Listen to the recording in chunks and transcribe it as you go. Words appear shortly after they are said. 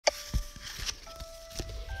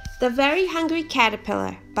The Very Hungry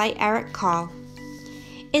Caterpillar by Carle.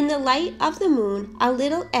 In the light of the moon, a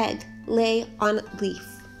little egg lay on a leaf.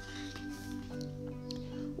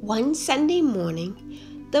 One Sunday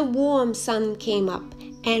morning, the warm sun came up,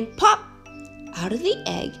 and pop! Out of the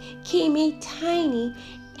egg came a tiny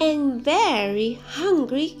and very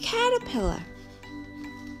hungry caterpillar.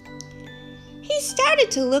 He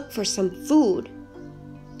started to look for some food.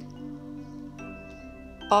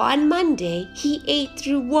 On Monday, he ate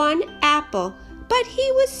through one apple, but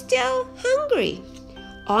he was still hungry.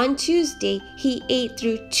 On Tuesday, he ate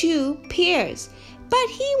through 2 pears, but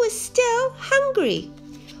he was still hungry.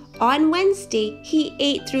 On Wednesday, he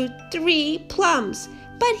ate through 3 plums,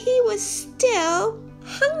 but he was still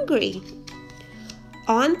hungry.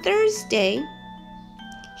 On Thursday,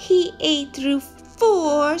 he ate through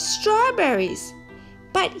 4 strawberries,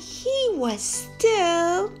 but he was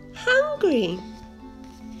still hungry.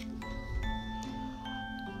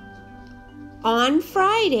 On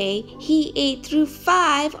Friday, he ate through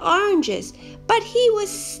 5 oranges, but he was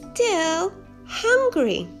still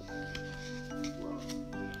hungry.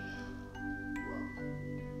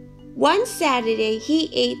 One Saturday,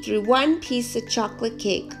 he ate through 1 piece of chocolate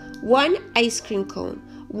cake, 1 ice cream cone,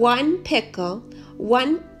 1 pickle,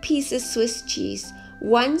 1 piece of Swiss cheese,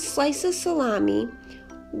 1 slice of salami,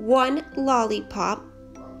 1 lollipop,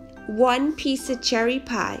 1 piece of cherry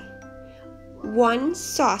pie, 1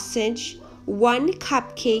 sausage, 1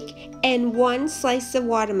 cupcake, and 1 slice of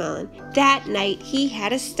watermelon. That night, he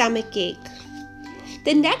had a stomach ache.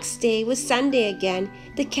 The next day was Sunday again.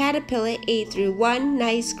 The caterpillar ate through 1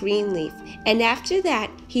 nice green leaf, and after that,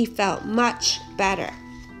 he felt much better.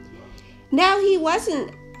 Now he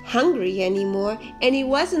wasn't hungry anymore, and he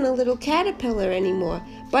wasn't a little caterpillar anymore,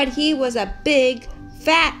 but he was a big,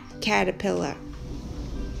 fat caterpillar.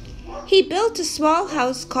 He built a small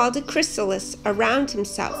house called a chrysalis around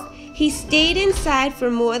himself. He stayed inside for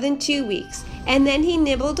more than 2 weeks, and then he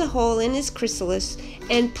nibbled a hole in his chrysalis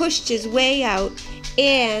and pushed his way out,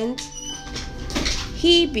 and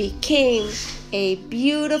he became a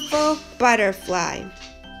beautiful butterfly.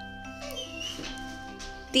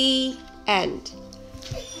 The end.